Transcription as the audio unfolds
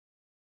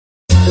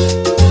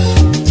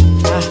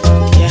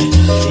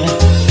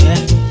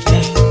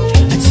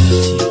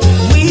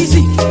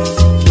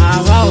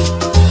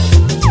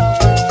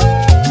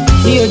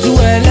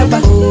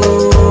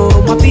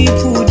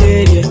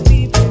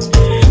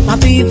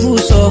people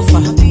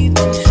suffer.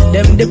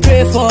 Them they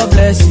pray for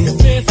blessing.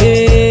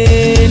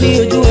 Hey,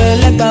 you do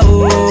it like that,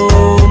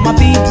 oh, my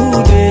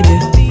people did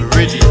it.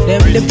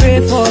 Them they pray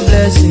for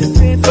blessing,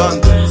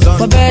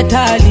 for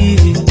better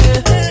living.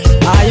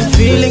 Are you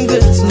feeling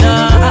good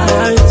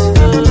tonight?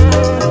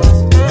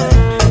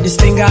 This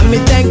thing got me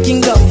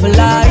thanking God for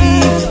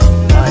life.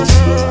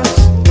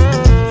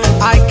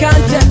 I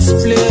can't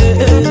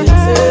explain.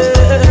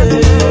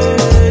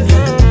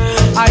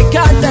 I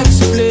can't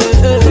explain.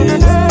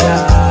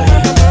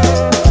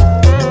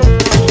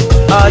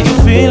 Are you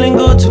feeling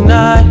good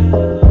tonight?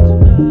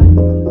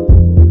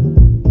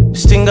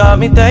 This thing got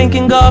me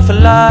thanking God for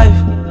life.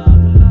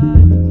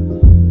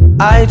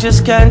 I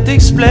just can't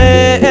explain.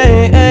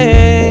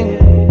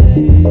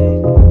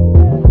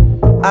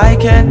 I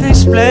can't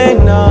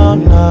explain, no.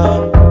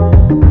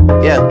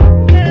 Yeah,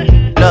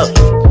 look,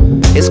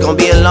 it's gonna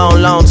be a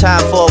long, long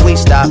time before we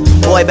stop.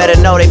 Boy, they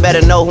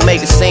better know who made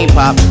the scene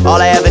pop.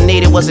 All I ever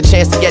needed was a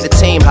chance to get the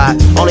team hot.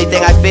 Only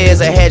thing I fear is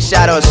a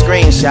headshot or a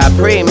screenshot.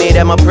 Pre-me,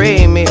 them a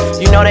pre-me.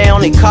 You know they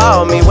only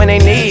call me when they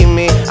need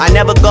me. I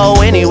never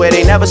go anywhere,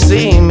 they never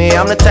see me.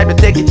 I'm the type to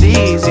take it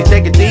easy,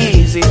 take it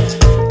easy.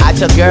 I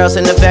took girls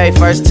in the very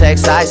first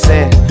text I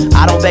sent.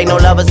 I don't beg no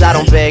lovers, I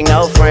don't beg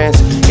no friends.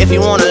 If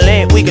you wanna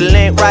link, we can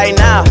link right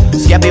now.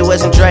 Skeppy,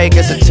 Wiz, and Drake,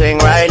 it's a ting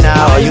right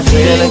now. Are you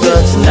feeling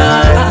good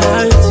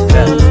tonight?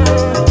 Yeah.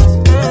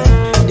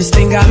 This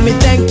thing got me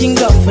thanking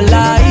God for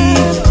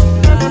life.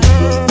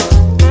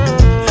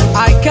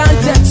 I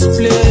can't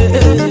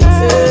explain.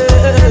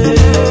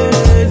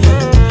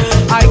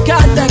 I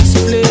can't explain.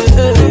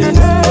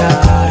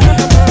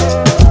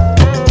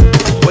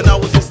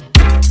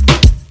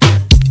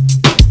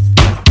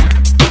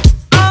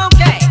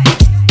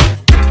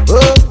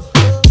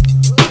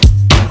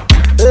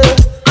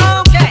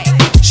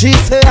 She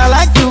say I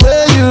like the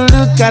way you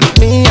look at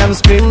me, I'm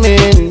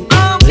screaming.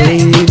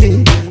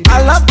 Baby,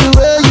 I love the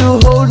way you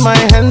hold my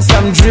hands,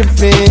 I'm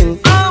dripping.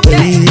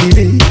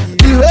 Baby,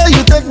 the way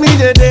you take me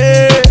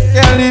today,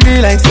 can't leave me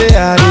like say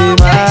I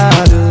did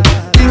mad.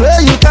 The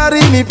way you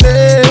carry me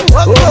play,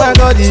 oh my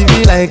God, it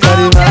be like I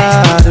did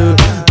mad.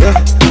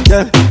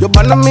 Yeah, you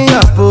burn me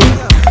up, oh.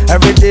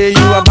 Every day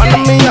you are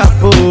burning me up,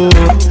 oh.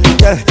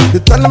 Yeah, you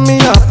turn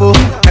me up, oh.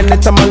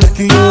 Anytime I look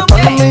at you,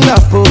 turn me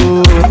up,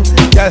 oh.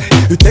 Yeah,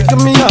 you taking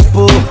me up,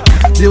 oh.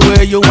 The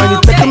way you want, you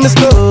taking me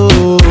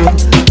slow.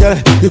 Yeah,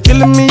 you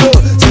killing me, oh.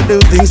 See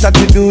the things that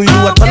you do, you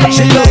are turning me.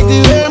 She like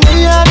the way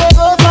me and they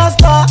go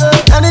faster.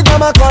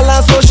 Anytime I call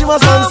her, so she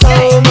must answer.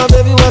 Oh my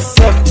baby, what's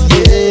up,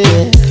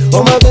 yeah.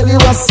 Oh my baby,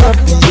 what's up,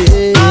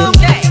 yeah.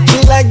 She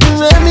like the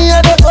way me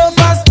and they go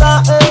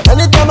faster.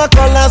 Anytime I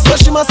call her, so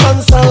she must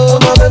answer. Oh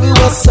my baby,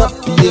 what's up,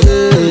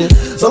 yeah.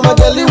 So my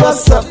girlie,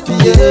 what's up,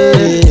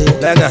 yeah.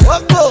 Beggar,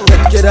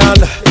 take it down,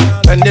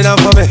 bend it down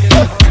for me.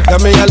 Tell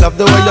me I love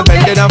the way you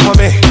bend it down for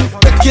me.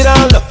 Take it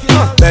down,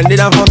 bend it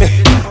down for me.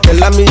 Tell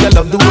me I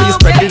love the way you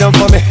spread it down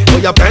for me.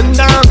 Oh, you bend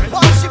down,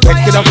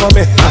 take it down for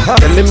me.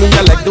 Telling me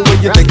I like the way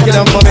you take it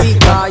down for me.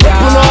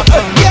 Pull up,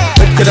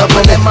 take it down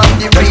for me.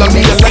 Tell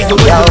me I like the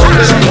way you take it down for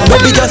me.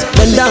 Baby just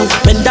bend down,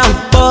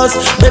 pause.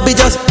 Baby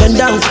just bend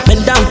down,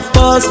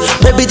 pause.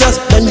 Baby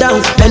just bend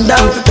down, pause.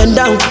 Baby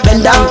just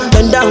bend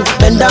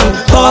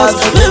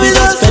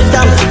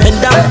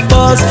down,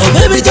 pause.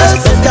 Baby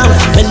just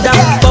bend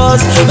down,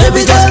 pause.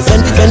 Baby just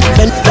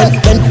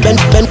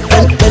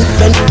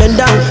bend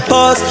down,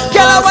 pause.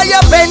 Girl, why you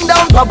bend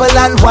down, bubble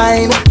and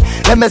wine?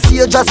 Let me see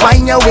you just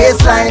wind your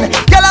waistline.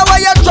 Girl, why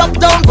you drop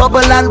down, bubble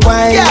and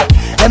wine? Yeah.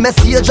 Let me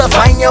see you just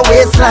wind your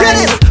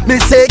waistline. Me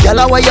say,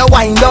 girl, why you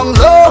wind down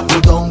low?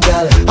 You don't,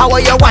 girl. How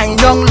you wind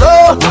down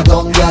low? You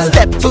don't, girl.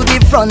 Step to the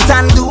front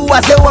and do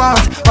as you want.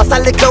 Pass a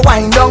little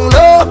wind down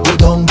low. You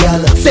don't, girl.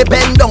 Say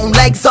bend down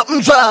like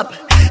something drop.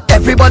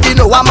 Everybody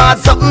know I'm at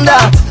something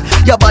that.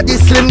 Your body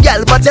slim,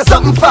 girl, but you're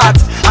something fat.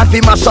 And fi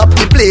mash up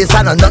the place,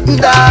 I know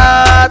nothing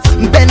that.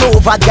 Bend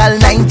over, girl,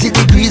 90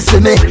 degrees to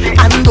me.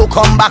 And don't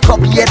come back up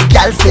yet,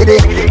 girl,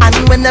 steady. And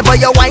whenever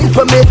you whine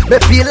for me,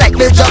 me feel like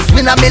me just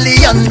win $1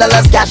 million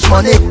cash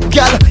money.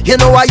 Girl, you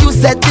know why you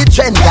set the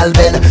trend, girl,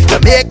 Ben. You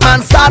make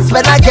man start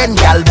spend again,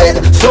 girl, Ben.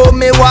 So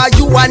me why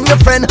you and your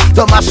friend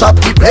to mash up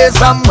the place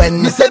and when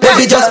me say,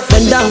 baby, just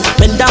bend down,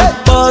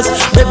 pause.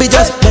 Baby,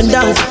 just bend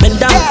down,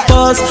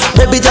 pause.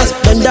 Baby, just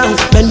bend down,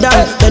 pause.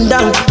 Baby,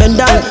 just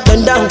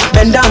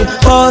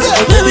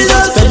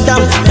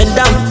bend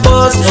down,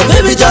 pause.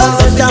 Baby, just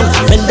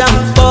bend down,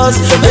 pause.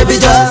 Baby,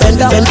 just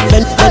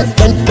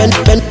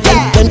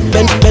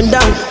bend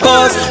down,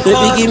 pause.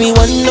 Baby, give me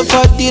one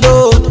for the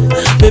road.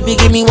 Baby,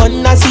 give me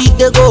one, I see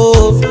the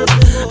go.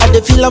 I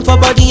the feeling for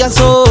body and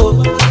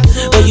soul.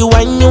 When you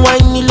whine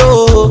me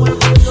low.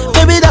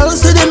 Baby,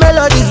 dance to the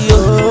melody, yo.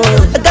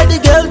 I got the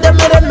girl, them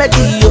a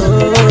remedy, yo.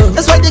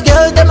 That's why the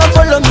girl, them a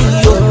follow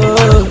me, yo.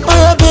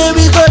 Oh,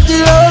 baby, got the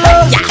low.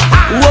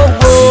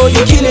 Whoa,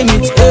 you're killing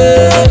it,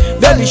 eh.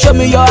 Baby, show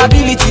me your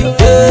ability,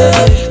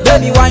 eh.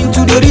 Baby, wine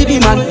to the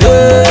rhythm, man,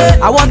 eh.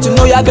 I want to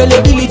know your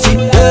availability,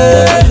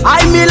 eh.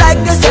 I me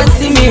like a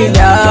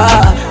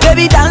sensimilla.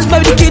 Baby, dance,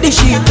 baby, kill the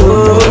shit,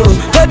 oh.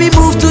 Baby,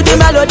 move to the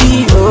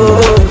melody,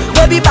 oh.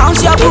 Baby,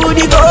 bounce your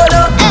booty, go.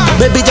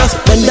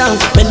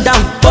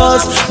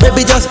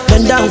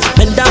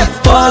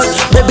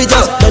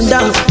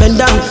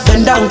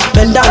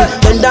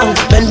 bend down,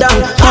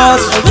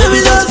 pause. Baby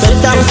just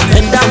bend down,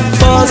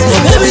 pause.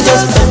 Baby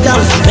just bend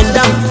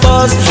down,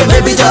 pause.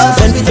 Baby just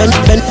bend down,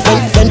 pause.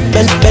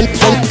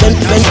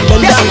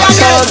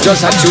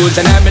 Just a choose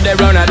and I'm in the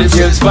round at the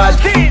chill spot.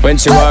 When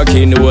she walk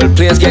in, the whole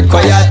place get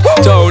quiet.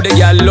 Told the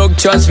girl look,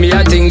 trust me,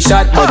 I think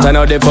shot. But I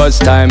know the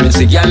first time it's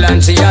the girl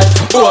and she had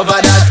over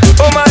that.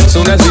 Oh man,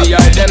 soon as we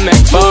are them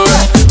make four.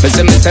 Me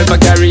see myself a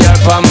carry her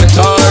on my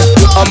tour.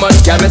 How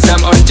much can me say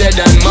I'm 100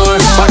 and more?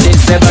 But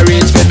it's never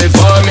reached me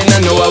before, me no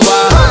know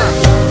why.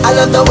 I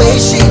love the way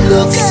she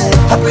looks,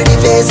 her pretty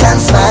face and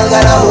smile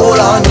got a hold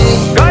on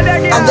me.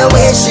 And the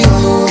way she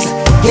moves,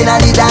 in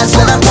the dance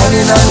when I'm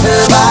pounding on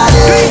her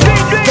body.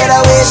 Get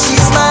away,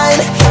 she's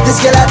mine.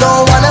 This girl I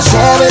don't wanna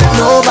share with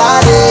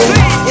nobody.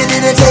 It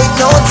didn't take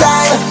no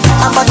time,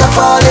 I'm about to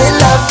fall in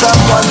love from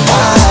one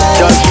night.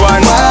 Just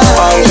one,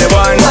 only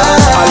one,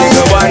 only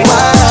the one,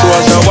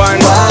 was the one.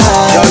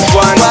 Just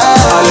one,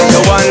 only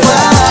the one,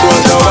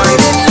 was the one.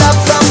 In love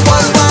from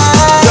one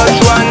night. Just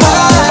one,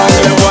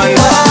 only one,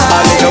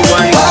 only the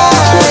one,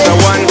 was the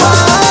one.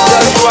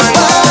 Just one,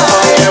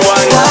 only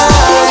one,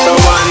 was the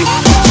one.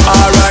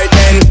 Alright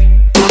then,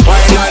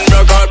 wine and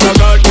rock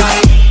out, girl.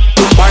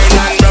 Wine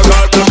and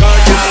rock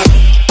out, girl.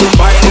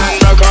 Wine and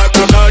rock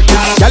out,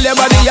 girl. Tell your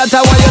body at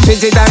how you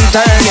twist it and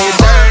turn it.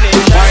 Wine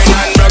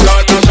and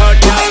rock out,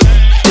 girl.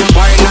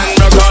 Wine and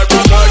rock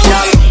out,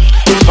 girl.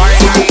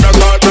 Wine and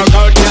rock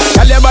out, girl.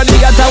 Tell your body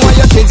at how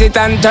you twist it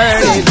and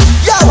turn it.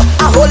 Yo,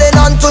 I'm holding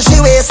on to she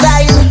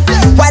waistline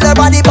while her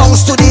body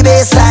bounce to the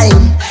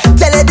baseline.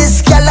 Tell her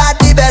this girl are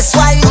the best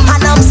wine,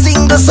 and I'm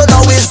single so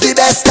now is the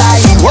best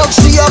time. Work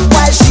she up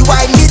while she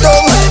wind me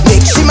down.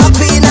 Make she my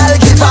queen, I'll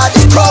give her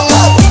the crown.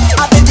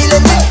 I've been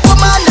dealing with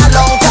woman a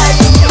long time,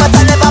 but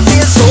I never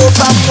feel so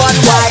from one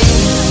wine.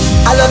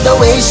 I love the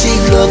way she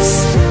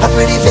looks, her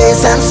pretty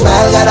face and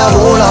smile got a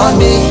hold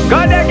on me.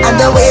 And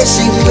the way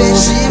she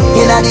moves,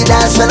 in the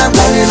dance when I'm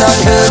pounding on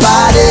her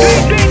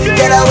body.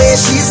 Get away,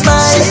 she's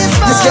mine.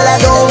 This girl I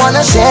don't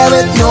wanna share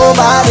with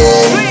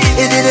nobody.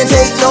 It didn't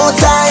take no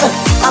time,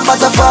 I'm about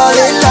to fall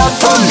in love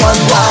from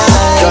one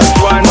wine. Just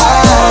one,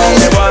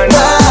 only one,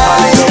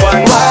 only the one,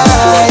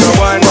 was the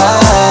one.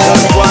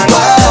 Just one,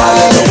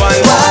 only the one,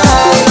 was the one.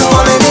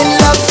 Falling in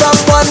love from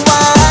one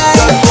wine.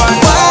 Just one,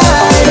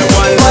 only the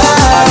one,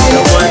 only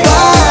the one,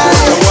 was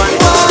the one.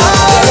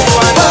 Just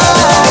one,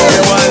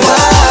 only one,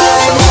 was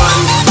the one.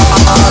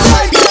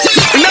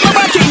 Remember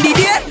back in the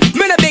day,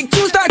 when a big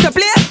two start to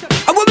play,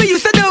 and what we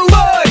used to do?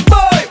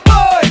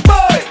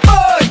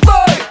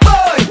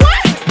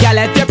 Girl,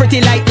 if you're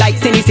pretty like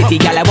Cindy City,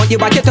 girl, I want you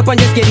back it up and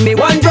just give me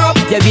one drop.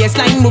 Your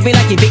waistline moving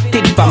like a big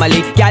thick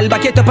family. Girl,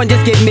 back it up and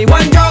just give me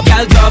one drop.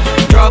 Girl, drop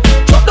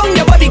down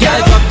your body,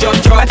 girl, drop.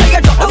 I tell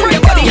you, drop down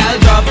your body, girl,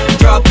 drop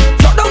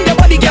down your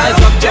body, girl,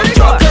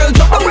 drop. Girl,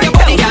 drop down your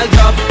body, girl,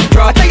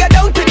 drop. I tell you,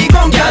 down to the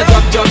ground, girl,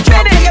 drop.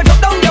 I tell you, drop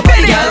down your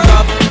body, girl,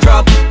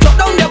 drop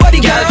down your body,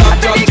 girl, drop.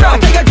 I tell you, drop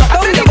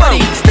down your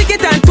body. Stick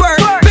it and twerk,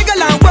 wiggle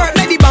and work,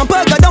 make the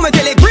bumper go down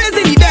until it grazes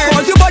in the dirt.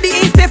 Cause your body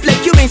ain't stiff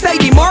like you inside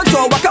the morgue,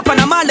 so walk up on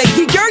a man like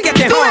he girl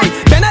getting hard.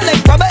 Bend her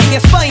like rubber in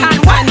your spine,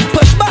 and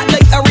push back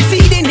like a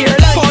receding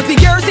hairline. Cause the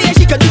girl say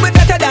she could do it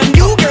better than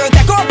you, girl.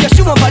 Take off your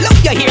shoe and pull up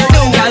your hair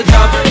down, girl.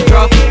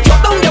 Drop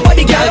down your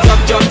body, girl.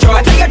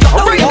 I tell you, drop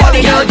down your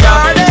body, girl.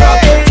 Drop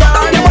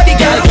down your body,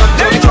 girl.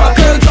 Girl, drop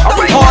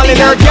down your All body, in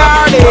girl. her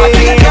garden. I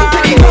tell you, drop to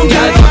the ground,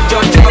 girl. I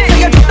tell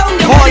you, drop down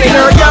your All body, in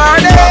her girl.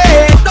 garden.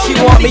 She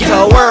want me to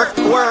work.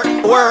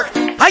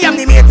 I am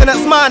the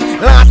maintenance man,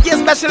 last year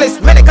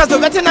specialist, medical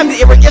director, I'm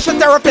the irrigation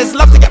therapist.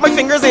 Love to get my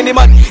fingers in the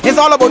mud. It's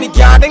all about the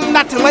gardening,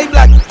 not in my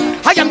blood.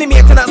 I am the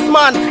maintenance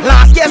man,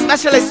 last year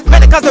specialist,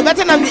 medical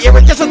director, I'm the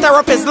irrigation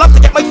therapist. Love to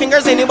get my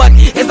fingers in the mud.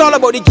 It's all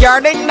about the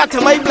gardening, not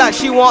in my blood.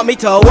 She want me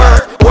to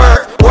work.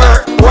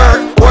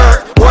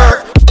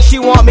 She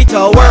want me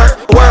to work.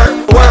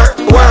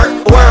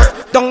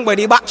 Down by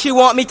the back, she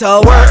want me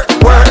to work.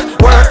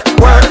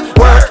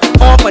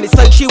 Off on the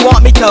side, she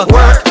want me to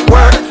work.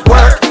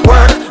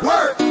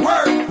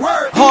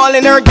 All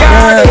in her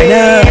garden,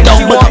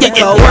 she want me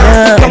to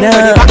work. Down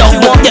by the back, she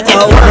want me to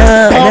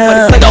work. Off on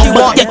the side, she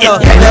want me to.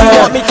 She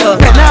want me to.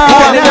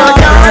 All in her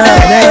garden,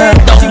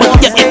 she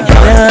want me to.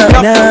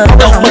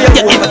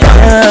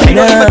 She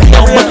don't even think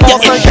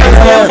I'm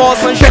sunshine, for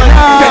sunshine.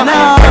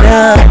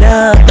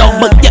 Don't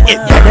forget it.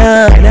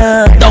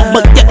 Don't forget it. Don't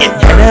forget it.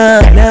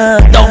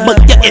 Don't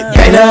forget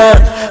it.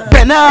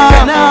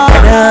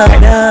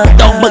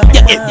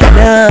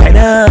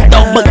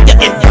 Don't forget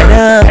it.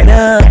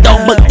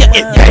 Don't forget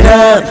it.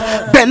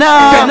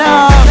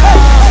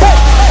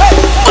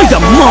 I the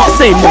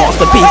Marseille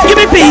masterpiece. Give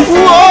me peace.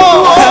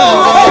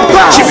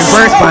 She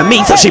reversed by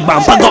me, so she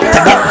bumper got to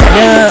get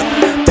better.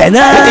 Ain't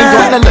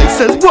got the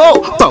license,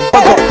 whoa,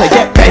 bumper got to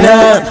get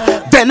better.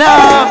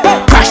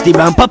 Crash the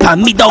bumper,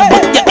 pan me down,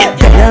 but you get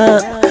better.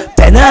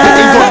 Ain't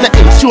got the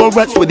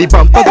insurance with the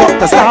bumper got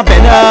to start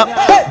better.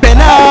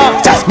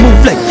 Just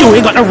move like you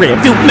ain't got a rear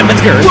view limit,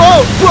 girl.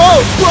 Whoa.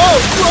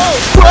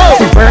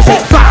 Reverse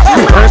it, back,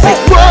 reverse it,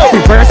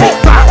 reverse it,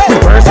 back,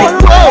 reverse it,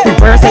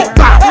 reverse it,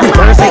 back,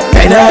 reverse it,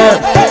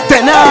 better.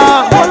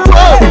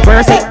 Reverse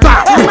reverse it,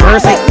 back,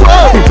 reverse it,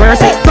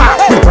 reverse it, back,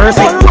 reverse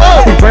it,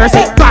 reverse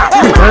it, back,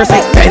 reverse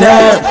it, bend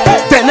up,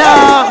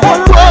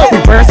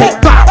 reverse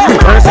it, back,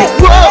 reverse it,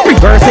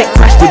 reverse it,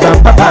 crash the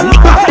bumper,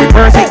 back,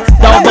 reverse it,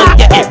 double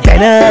get it,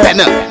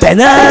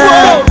 bend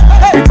up,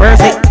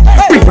 reverse it,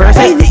 reverse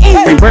it,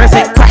 reverse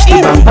it, crash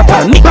the bumper,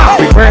 back,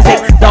 reverse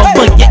it,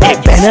 double get it,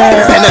 bend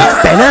up.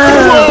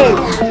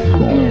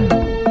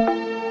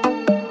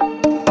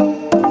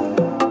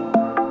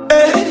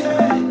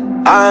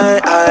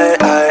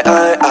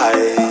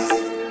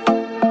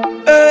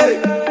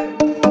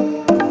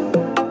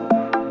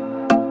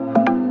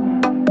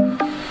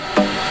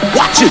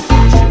 Watch it.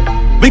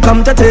 We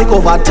come to take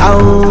over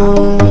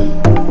town.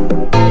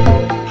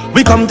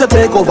 We come to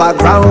take over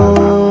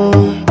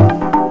ground.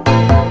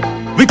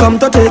 We come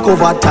to take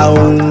over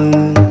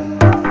town.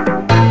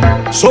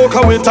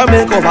 Soca with a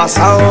make over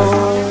sound.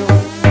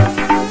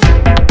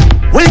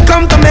 We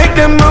come to make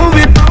them move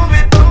it.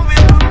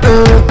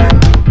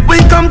 We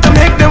come to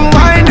make them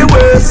wind the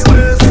waist.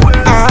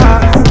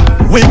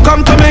 We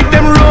come to make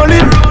them roll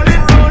it.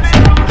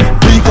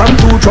 We come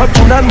to drop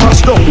down and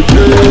mash down the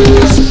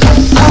place.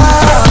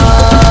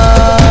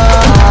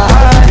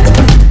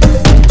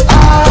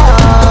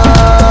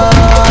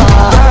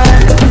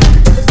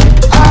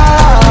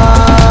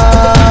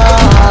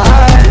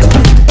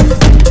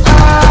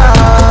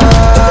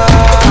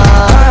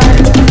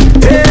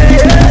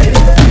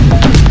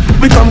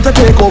 We come to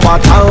take over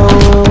town.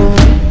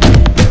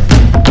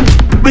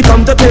 We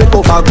come to take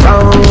over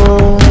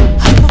ground.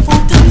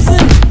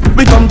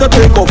 We come to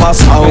take over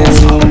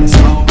sound.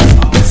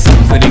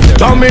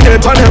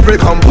 Dominate on every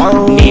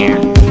compound.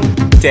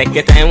 Take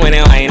your time when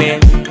you whine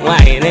it,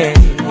 whine it,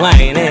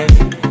 whine it.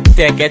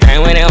 Take your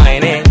time when you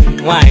whine it,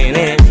 whine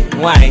it,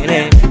 whine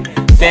it.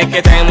 Take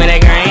your time when you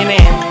grind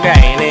it,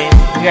 grind it,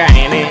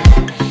 grind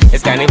it.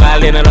 It's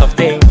carnival in a love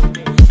thing.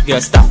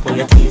 Just stop when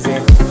you're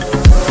teasing.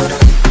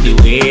 The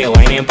way you're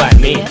whining past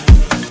me,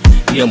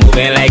 you're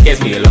moving like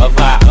it's me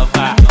lover.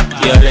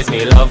 You're just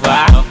me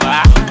lover.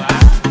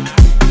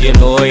 You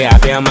know you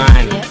have your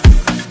man,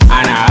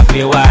 and I have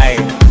your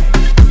wife.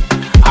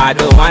 I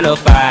don't wanna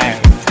fight.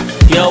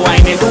 You're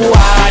whining too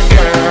hard,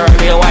 girl.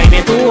 You're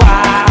whining too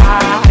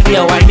hard.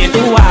 You're whining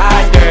too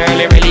hard, girl.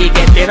 You really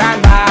get it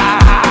on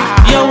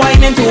bad. You're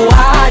whining too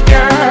hard,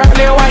 girl.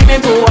 You're whining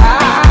too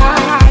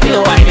hard.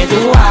 You're whining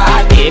too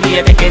hard,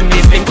 baby. You're taking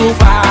this thing too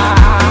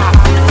far.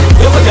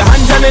 You put your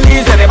hands on the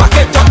knees and you back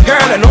it up,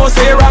 girl. I know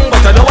say wrong,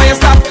 but I know why you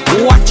stop.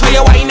 Watch how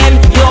you're whining.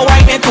 You're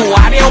whining too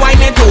hard. You're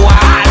whining too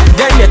hard.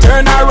 Then you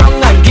turn around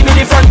and give me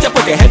the front. You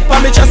put your head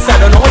on me chest. I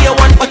don't know what you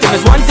want, but if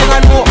it's one thing I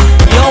know,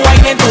 you're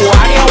whining too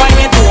hard. You're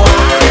whining too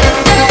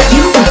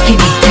hard.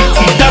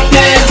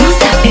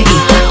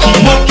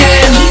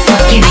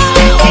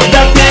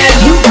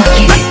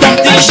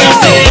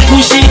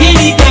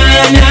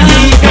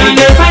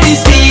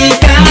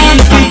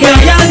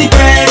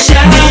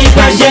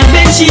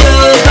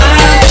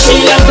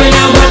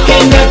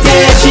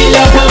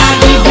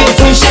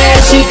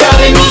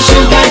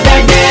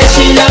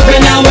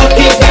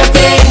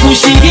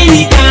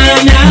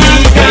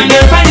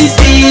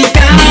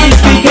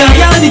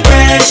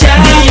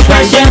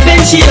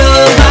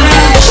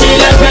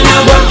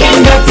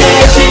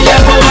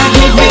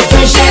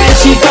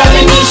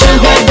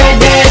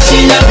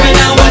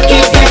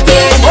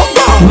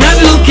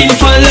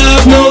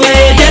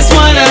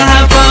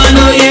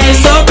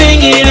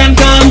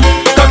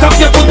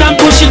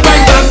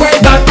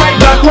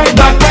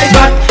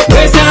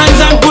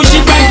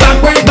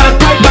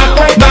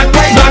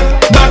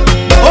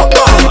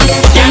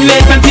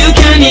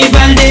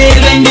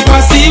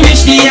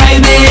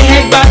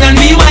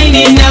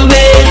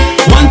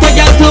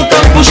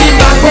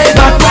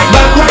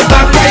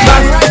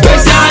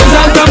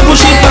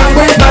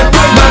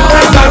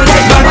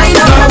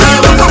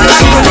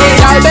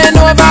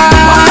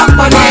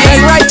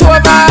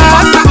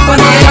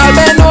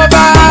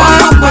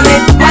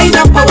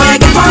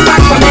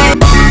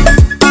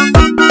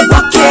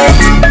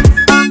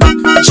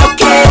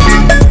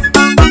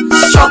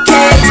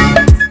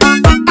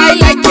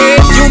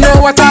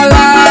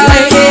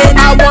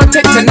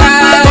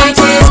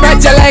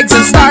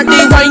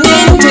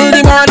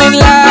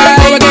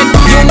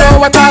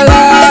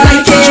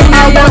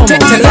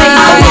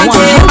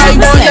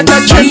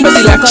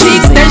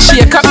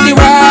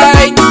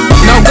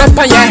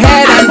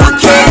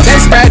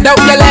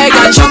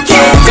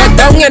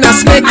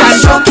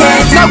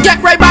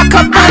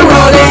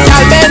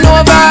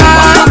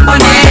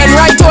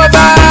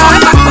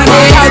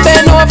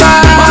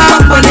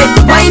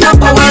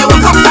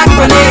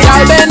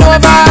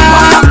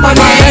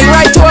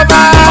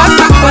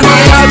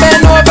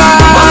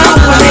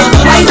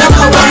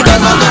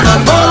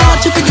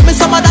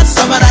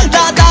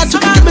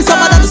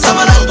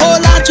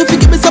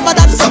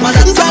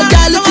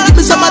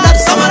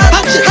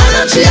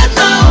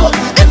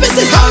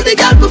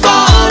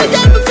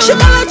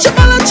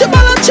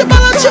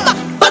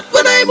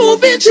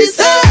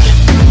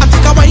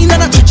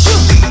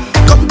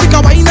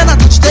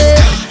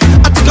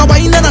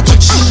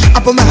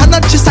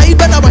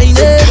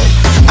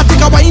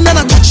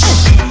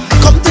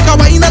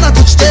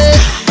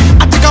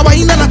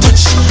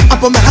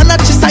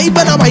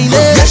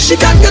 she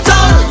can get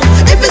on.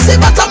 If you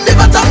see bottom, the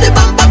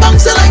bumper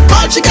bouncing like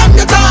ball, she can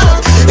get on.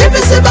 If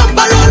you see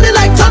bumper rolling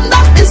like thunder,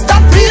 is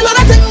that real or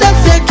I think that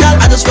fake, girl?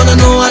 I just wanna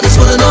know, I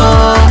just wanna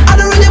know. I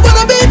don't really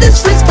wanna be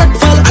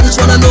disrespectful. I just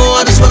wanna know,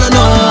 I just wanna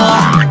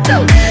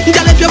know.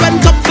 Girl, if you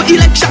went up for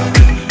election,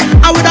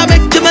 I woulda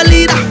make you my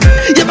leader.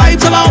 Your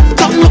vibes are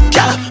uptown, look,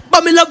 girl,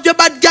 but me love your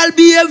bad girl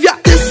behavior.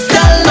 This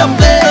girl don't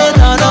play,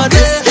 no, no,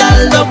 this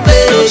girl don't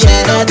play.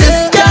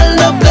 This girl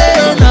don't play,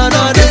 no,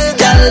 no, this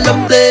girl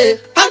don't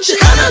play. And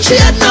she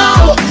had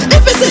now.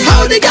 If you see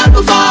how the girl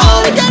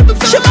before,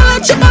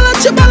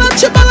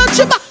 she balance.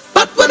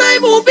 But when I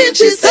move in,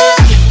 she say,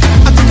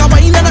 I take a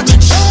wine and a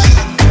touch.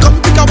 Come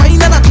take a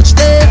wine and a touch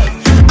there.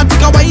 I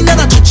take a wine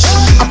and a touch.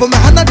 I put my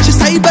hand on she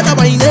side, but I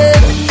wine it.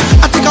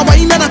 I take a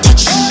wine and a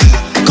touch.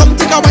 Come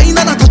take a wine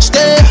and a touch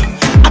there.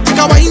 I take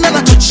a wine and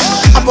a touch.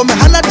 I put my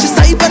hand on she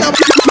side, but I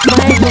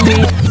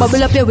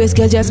bubble up your waist,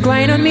 girl, just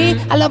grind on me.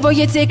 I love how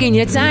you're taking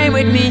your time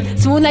with me.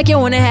 Smooth like you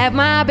wanna have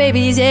my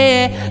babies,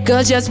 yeah.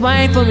 Girl, just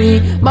whine for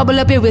me. Bubble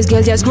up your waist,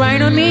 girl, just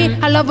grind on me.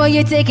 I love how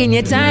you're taking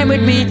your time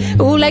with me.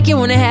 Ooh, like you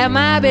wanna have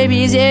my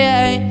babies,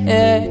 yeah.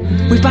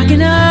 We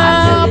packing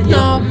up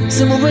now,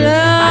 so move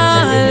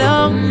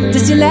along.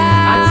 This your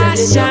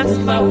last chance.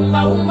 We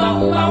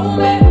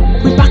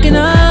packing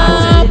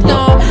up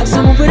now,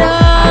 so move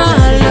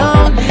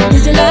along.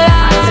 This your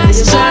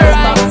last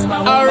chance.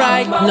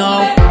 Alright,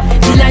 no.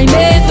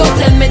 Don't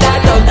tell me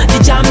that, don't. The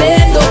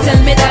jamming, don't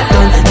tell me that,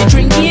 don't. The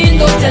drinking,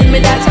 don't tell me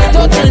that,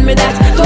 don't tell me that.